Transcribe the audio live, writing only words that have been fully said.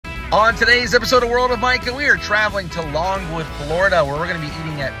On today's episode of World of Micah, we are traveling to Longwood, Florida, where we're going to be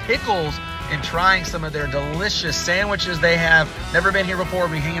eating at Pickles and trying some of their delicious sandwiches they have. Never been here before.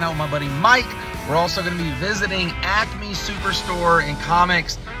 We'll be hanging out with my buddy Mike. We're also going to be visiting ACME Superstore and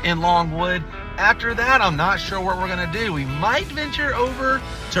Comics in Longwood. After that, I'm not sure what we're going to do. We might venture over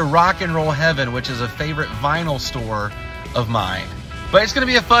to Rock and Roll Heaven, which is a favorite vinyl store of mine. But it's going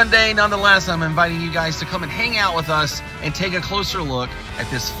to be a fun day nonetheless. I'm inviting you guys to come and hang out with us and take a closer look at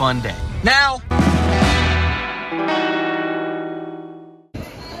this fun day. Now!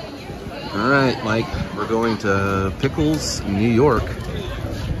 All right, Mike, we're going to Pickles, New York.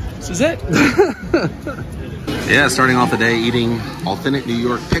 This is it? Yeah, starting off the day eating authentic New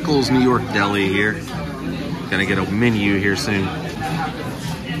York Pickles, New York deli here. Gonna get a menu here soon.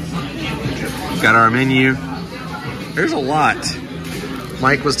 Got our menu. There's a lot.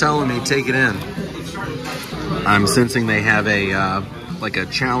 Mike was telling me, take it in. I'm sensing they have a like a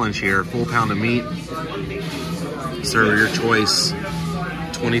challenge here, full pound of meat. Serve your choice,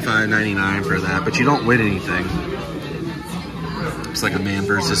 $25.99 for that, but you don't win anything. It's like a man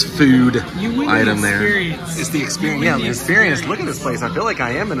versus food item there. It's the experience. Yeah, the experience. Look at this place. I feel like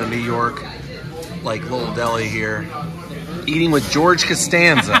I am in a New York, like, little deli here. Eating with George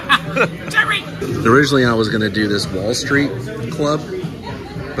Costanza. Originally, I was going to do this Wall Street Club,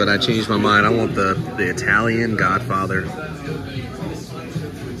 but I changed my mind. I want the Italian Godfather.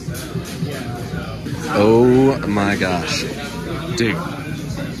 Oh my gosh. Dude.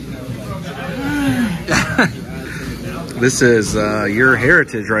 This is your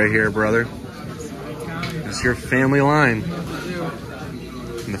heritage right here, brother. It's your family line.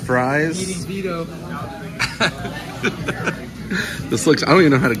 And the fries. This looks, I don't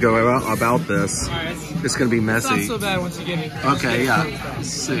even know how to go about this. Right, it's going to be messy. It's not so bad once you get it. Okay, yeah. Let's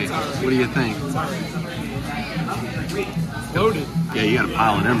see. What do you think? Loaded. Yeah, you got to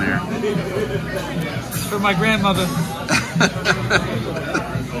pile it in there. It's for my grandmother.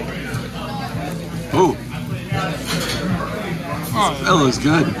 Oh. That looks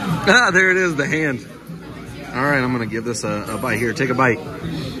good. Ah, there it is, the hand. All right, I'm going to give this a bite. Here, take a bite.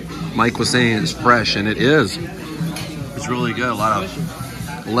 Mike was saying it's fresh, and it is. It's really good. A lot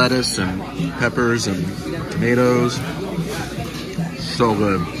of lettuce and peppers and tomatoes. So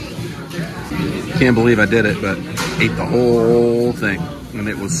good. Can't believe I did it, but ate the whole thing, and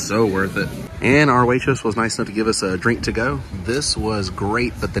it was so worth it. And our waitress was nice enough to give us a drink to go. This was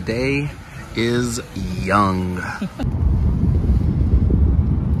great, but the day is young.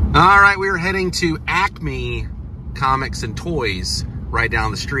 All right, we are heading to ACME Comics and Toys right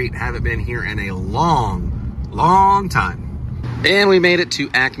down the street. Haven't been here in a long time. And we made it to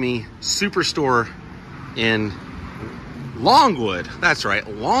ACME Superstore in Longwood. That's right,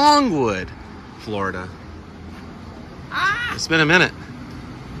 Longwood, Florida. It's been a minute.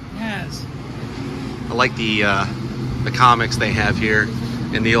 Yes. I like the comics they have here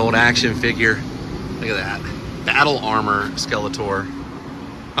and the old action figure. Look at that. Battle Armor Skeletor.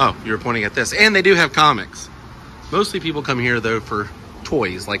 Oh, you were pointing at this. And they do have comics. Mostly people come here, though, for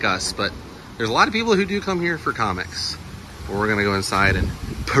toys like us, but there's a lot of people who do come here for comics. But we're going to go inside and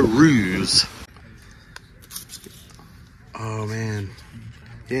peruse. Oh, man.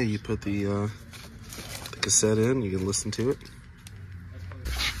 Yeah, you put the cassette in. You can listen to it.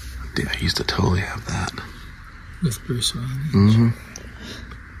 Dude, I used to totally have that. With Bruce Wayne. Mm-hmm.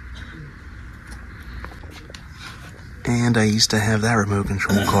 And I used to have that remote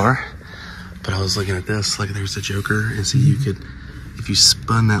control car. But I was looking at this, like there's a Joker, and see you could, if you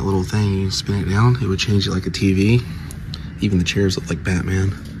spun that little thing, you spin it down, it would change it like a TV. Even the chairs look like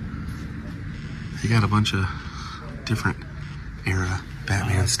Batman. You got a bunch of different era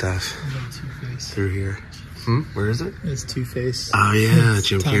Batman stuff through here. Where is it? It's Two-Face. Oh yeah,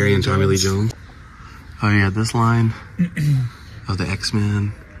 Jim Carrey and Tommy Lee Jones. Oh yeah, this line of the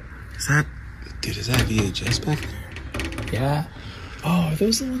X-Men. Is that, dude, is that VHS back there? Yeah. Oh, are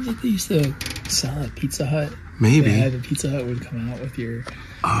those the ones that they used to sell at Pizza Hut? Maybe. Yeah, the Pizza Hut would come out with your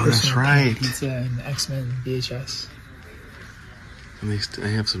that's right. pizza and X-Men VHS. And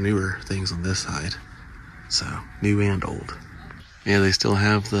they have some newer things on this side. So, new and old. Yeah, they still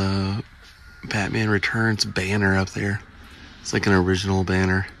have the Batman Returns banner up there. It's like an original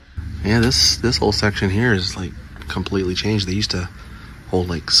banner. Yeah, this whole section here is like completely changed. They used to hold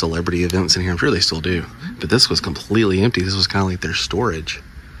like celebrity events in here. I'm sure they still do. But this was completely empty. This was kind of like their storage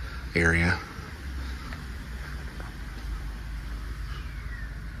area.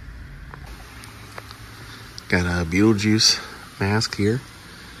 Got a Beetlejuice mask here.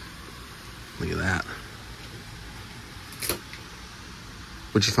 Look at that.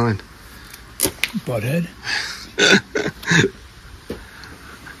 What'd you find? Butthead.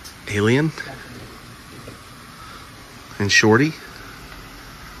 Alien. And Shorty.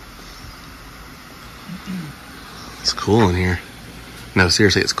 It's cool in here. No,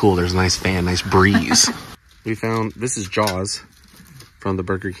 seriously, it's cool. There's a nice fan, nice breeze. We found, this is Jaws from the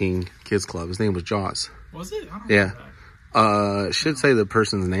Burger King Kids Club. His name was Jaws. Was it? I don't Yeah. know It should say the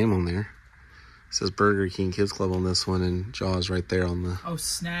person's name on there. It says Burger King Kids Club on this one and Jaws right there on the... Oh,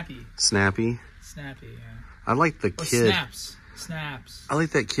 Snappy. Snappy. Snappy, yeah. I like the kid. Snaps. I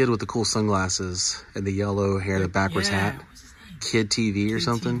like that kid with the cool sunglasses and the yellow hair, the backwards hat. What's his name? Kid TV or Kid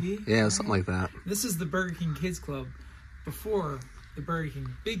something. TV? Yeah, something like that. This is the Burger King Kids Club before the Burger King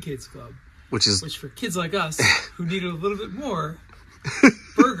Big Kids Club. Which for kids like us who needed a little bit more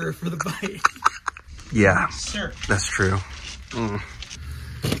burger for the bite. Yeah, Sure. that's true.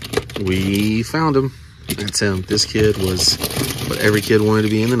 We found him. That's him. This kid was what every kid wanted to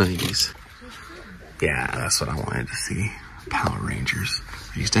be in the 90s. Yeah, that's what I wanted to see. Power Rangers.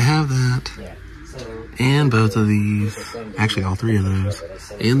 I used to have that. And both of these. Actually, all three of those.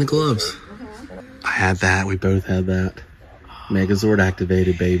 And the gloves. I had that. We both had that. Megazord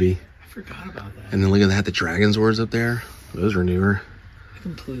activated, baby. I forgot about that. And then look at that. The Dragon Zords up there. Those are newer. I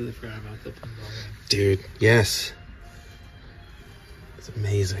completely forgot about the pinball game. Dude, yes. It's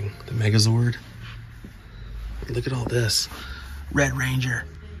amazing. The Megazord. Look at all this. Red Ranger.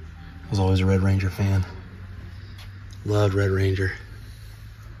 I was always a Red Ranger fan. Loved Red Ranger.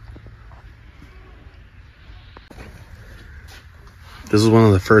 This was one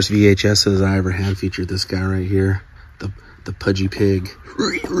of the first VHSs I ever had featured this guy right here. The Pudgy Pig.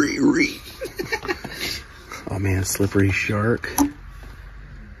 Oh man, Slippery Shark.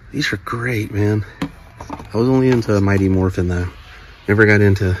 These are great, man. I was only into Mighty Morphin though. Never got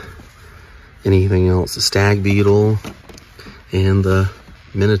into anything else. The Stag Beetle and the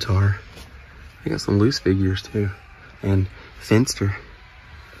Minotaur. I got some loose figures too. And Finster.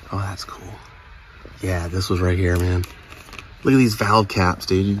 Oh, that's cool. Yeah, this was right here, man. Look at these valve caps,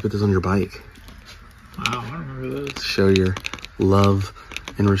 dude. You can put this on your bike. Wow, I remember those. To show your love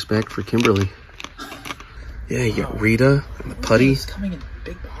and respect for Kimberly. Yeah, you got Rita and the Putty. Coming in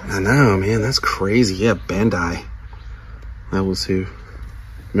big boxes. I know, man. That's crazy. Yeah, Bandai. That was who?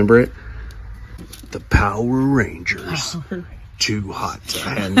 Remember it? The Power Rangers. Too hot to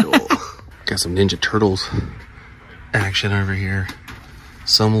handle. Got some Ninja Turtles action over here.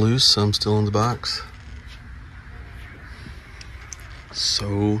 Some loose, some still in the box.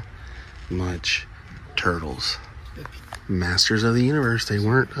 So much Turtles. Masters of the Universe. They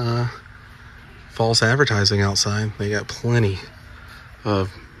weren't false advertising outside. They got plenty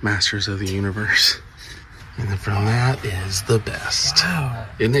of Masters of the Universe. And then from that is the best. Wow.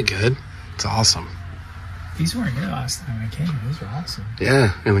 Isn't it good? It's awesome. These weren't here last time I came. These were awesome.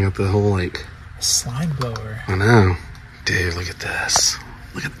 Yeah, and they got the whole like... A slime blower. I know. Dude, look at this.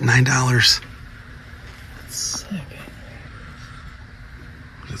 Look at $9. That's sick.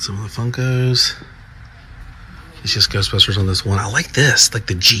 Got some of the Funkos. It's just Ghostbusters on this one. I like this, like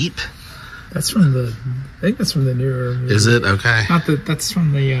the Jeep. That's from the... I think that's from the newer movie. Is it? Okay. Not the... That's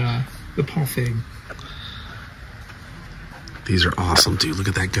from the Paul Fig. These are awesome, dude. Look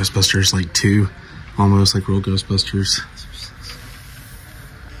at that Ghostbusters, like 2. Almost like real Ghostbusters.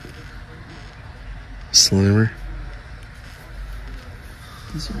 Slimer.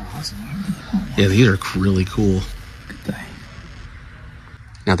 These are awesome. Yeah, these are really cool. Good thing.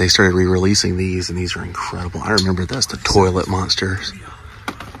 Now they started re-releasing these, and these are incredible. I remember this, the Toilet Monsters.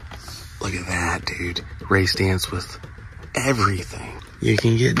 Look at that, dude. Race dance with everything. You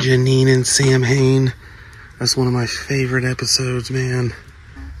can get Janine and Sam Hain. That's one of my favorite episodes, man.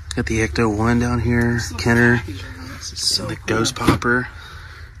 Got the Ecto-1 down here. Kenner. So the cool. Ghost Popper.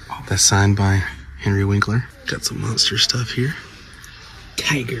 That's signed by Henry Winkler. Got some monster stuff here.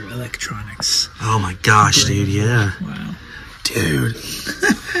 Tiger Electronics. Oh my gosh, dude, yeah. Wow. Dude.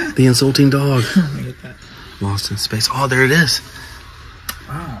 The Insulting Dog. Let me get that. Lost in Space. Oh, there it is.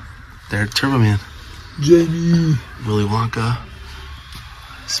 Wow. There, Turbo Man. Jenny. Willy Wonka.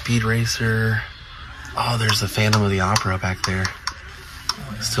 Speed Racer. Oh, there's the Phantom of the Opera back there. Oh,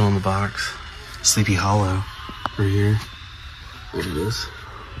 yeah. Still in the box. Sleepy Hollow. Right here. There it is.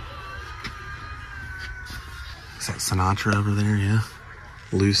 Is that Sinatra over there? Yeah.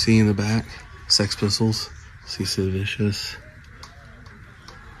 Lucy in the back. Sex Pistols. See Sid Vicious.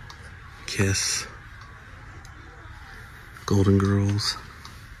 Kiss. Golden Girls.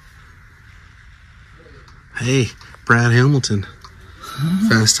 Hey, Brad Hamilton.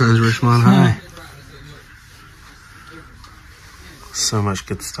 Fast Times at Richmond High. So much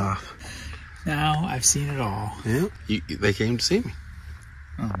good stuff. Now I've seen it all. Yeah, they came to see me.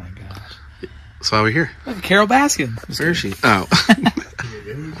 Oh my gosh. That's why we're here. Look, Carol Baskin. Where is she? Oh.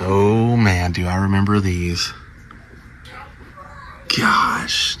 Oh Man, do I remember these.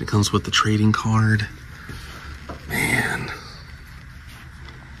 Gosh, it comes with the trading card. Man.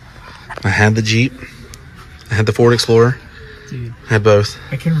 I had the Jeep. I had the Ford Explorer. Dude, I had both.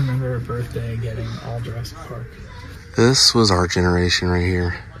 I can remember a birthday getting all Jurassic Park. This was our generation right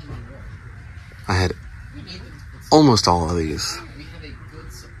here. I had almost all of these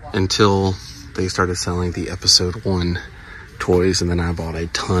until they started selling the episode 1 toys, and then I bought a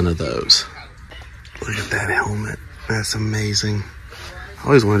ton of those. Look at that helmet. That's amazing. I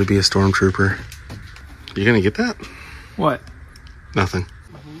always wanted to be a stormtrooper. You gonna get that? What? Nothing.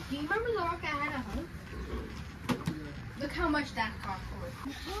 Do you remember the rock I had at home? Look how much that cost for.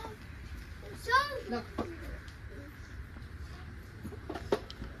 Look.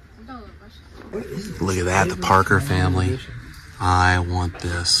 Look at that, the Parker family. I want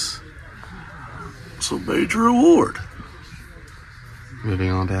this. It's a major award. Moving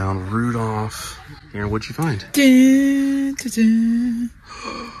on down, Rudolph. Aaron, what'd you find? Dun, dun, dun.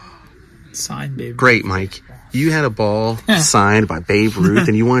 Signed Babe Ruth. Great, Mike. You had a ball signed by Babe Ruth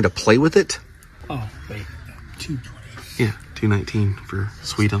and you wanted to play with it? Oh, wait. 220. Yeah, $2.19 for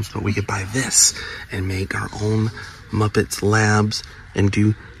Sweetums, but we could buy this and make our own Muppets labs and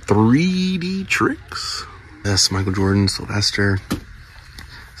do 3D tricks. Yes, Michael Jordan, Sylvester.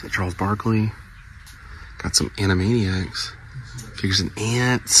 Is that Charles Barkley? Got some Animaniacs. Figures and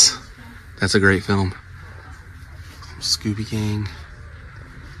Ants. That's a great film. Some Scooby Gang.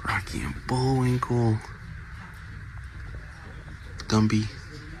 Rocky and Bullwinkle. Gumby.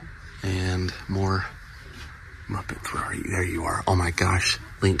 And more Muppets. Where are you? There you are. Oh my gosh.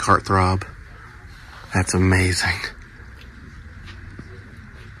 Link Heartthrob. That's amazing.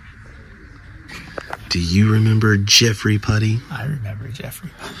 Do you remember Jeffrey Putty? I remember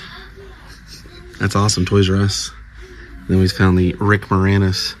Jeffrey. That's awesome. Toys R Us. Then we found the Rick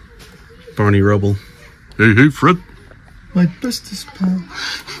Moranis. Barney Rubble. Hey, Fred. My bestest pal.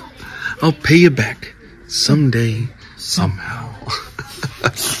 I'll pay you back someday, somehow.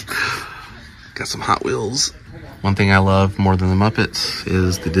 Got some Hot Wheels. One thing I love more than the Muppets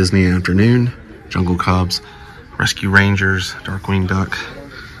is the Disney Afternoon, Jungle Cubs, Rescue Rangers, Darkwing Duck.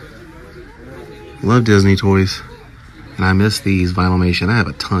 Love Disney toys. And I miss these Vinylmation. I have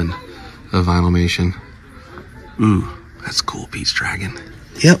a ton of Vinylmation. Ooh, that's cool, Pete's Dragon.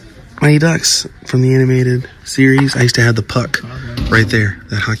 Yep, Mighty Ducks from the animated series. I used to have the puck right there,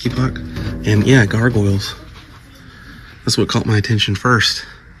 that hockey puck. And yeah, gargoyles. That's what caught my attention first.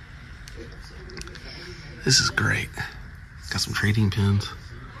 This is great. Got some trading pins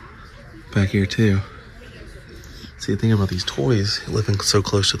back here too. See, the thing about these toys, living so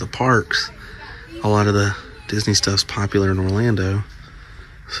close to the parks, a lot of the Disney stuff's popular in Orlando,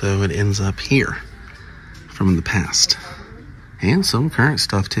 so it ends up here from the past. And some current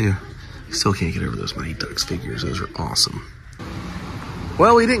stuff too. Still can't get over those Mighty Ducks figures. Those are awesome.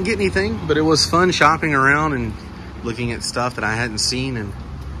 Well, we didn't get anything, but it was fun shopping around and looking at stuff that I hadn't seen in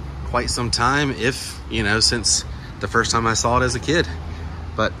quite some time, if, you know, since the first time I saw it as a kid.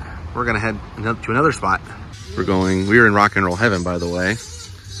 But we're gonna head to another spot. We were in rock and roll heaven, by the way.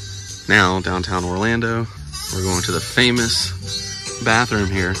 Now, downtown Orlando, we're going to the famous bathroom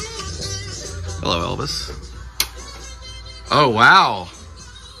here. Hello, Elvis. Oh, wow.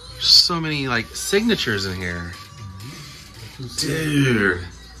 So many, like, signatures in here. Dude.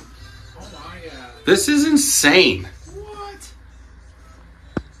 This is insane. What?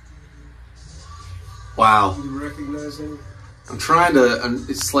 Wow. You recognize him? I'm trying to,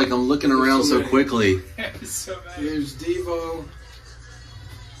 it's like I'm looking around so quickly. There's Devo,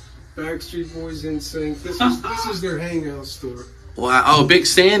 Backstreet Boys, NSYNC. This is their hangout store. Wow. Oh, Big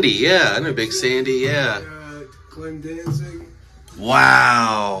Sandy. Yeah, I know Big Sandy. Yeah. Glenn Danzig.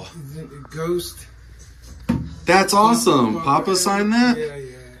 Wow. Ghost. That's awesome. Papa signed that? Yeah,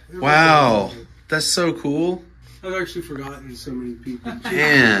 yeah. Wow. That's so cool. I've actually forgotten so many people.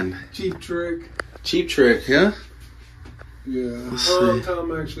 Man. Cheap Trick. Cheap Trick, yeah? Yeah. see.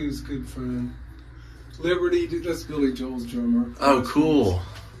 Tom actually is a good friend. Liberty, that's Billy Joel's drummer. Oh, cool.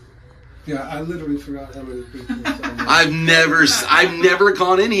 Yeah, I literally forgot how many people. I've never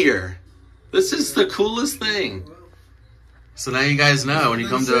gone in here. This is the coolest thing. So now you guys know when you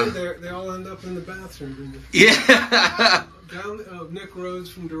come to... They all end up in the bathroom. Yeah. Nick Rhodes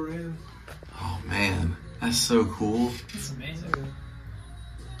from Duran. Oh, man. That's so cool. That's amazing.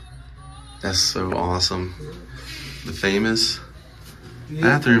 That's so awesome. The famous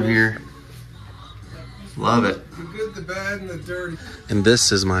bathroom here. Love it. The good, the bad, and the dirty. And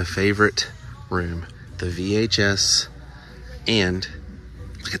this is my favorite room. The VHS. And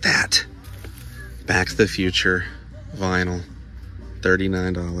look at that. Back to the Future vinyl.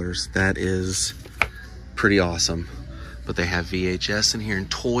 $39. That is pretty awesome. But they have VHS in here and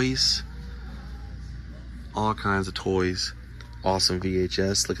toys. All kinds of toys. Awesome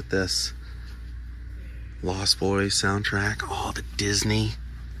VHS. Look at this. Lost Boys soundtrack. Oh, the Disney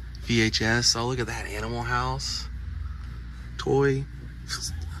VHS. Oh, look at that Animal House toy.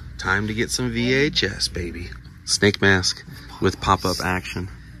 Time to get some VHS, baby. Snake Mask with pop-up action.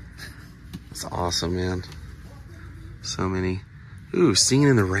 It's awesome, man. So many. Ooh, Singing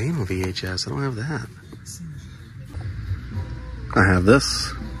in the Rain on VHS. I don't have that. I have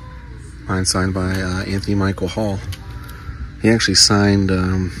this. Mine signed by Anthony Michael Hall. He actually signed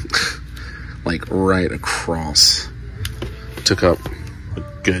like right across. Took up a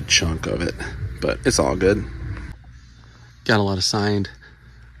good chunk of it, but it's all good. Got a lot of signed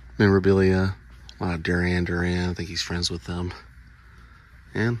memorabilia. A lot of Duran Duran. I think he's friends with them.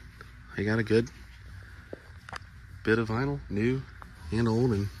 And I got a good bit of vinyl, new and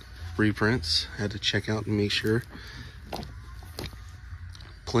old, and reprints. Had to check out and make sure.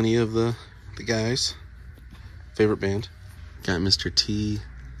 Plenty of the guys' favorite band. Got Mr. T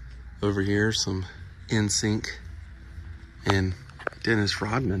over here, some NSYNC and Dennis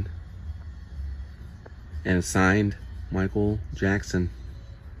Rodman, and a signed Michael Jackson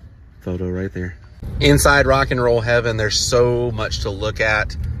photo right there. Inside Rock and Roll Heaven, there's so much to look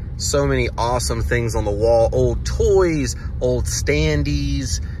at. So many awesome things on the wall. Old toys, old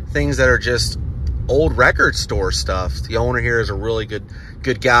standees, things that are just old record store stuff. The owner here is a really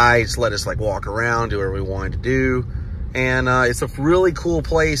good guy. Just let us like walk around, do whatever we wanted to do. And it's a really cool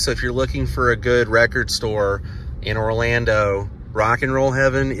place. So if you're looking for a good record store in Orlando, Rock and Roll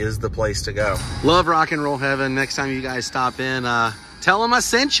Heaven is the place to go. Love Rock and Roll Heaven. Next time you guys stop in, tell them I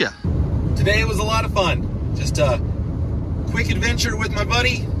sent you. Today was a lot of fun. Just a quick adventure with my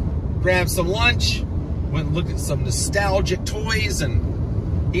buddy. Grabbed some lunch, went and looked at some nostalgic toys,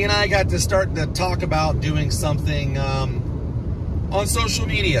 and he and I got to start to talk about doing something on social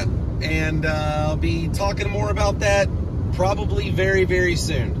media. And I'll be talking more about that probably very, very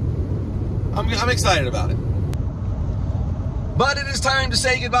soon. I'm excited about it. But it is time to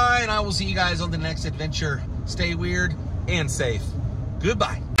say goodbye, and I will see you guys on the next adventure. Stay weird and safe.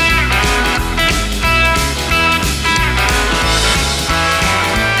 Goodbye.